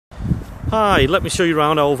Hi, let me show you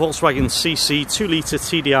around our Volkswagen CC 2 litre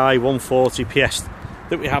TDI 140 PS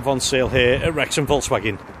that we have on sale here at Wrexham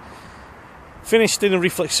Volkswagen. Finished in a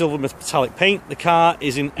reflex silver metallic paint, the car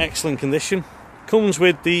is in excellent condition. Comes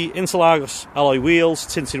with the Interlagos alloy wheels,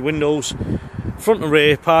 tinted windows, front and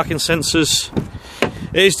rear parking sensors.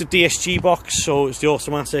 It is the DSG box, so it's the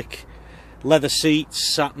automatic, leather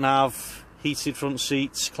seats, sat nav, heated front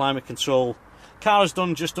seats, climate control. Car has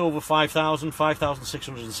done just over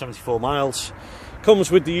 5,674 miles. Comes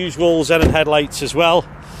with the usual xenon headlights as well.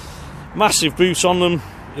 Massive boot on them.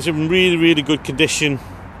 It's in really good condition.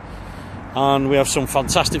 And we have some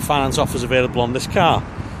fantastic finance offers available on this car.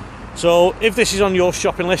 So if this is on your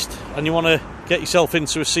shopping list and you want to get yourself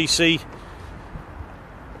into a CC,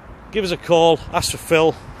 give us a call, ask for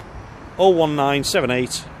Phil,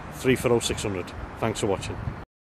 01978 340 600. Thanks for watching.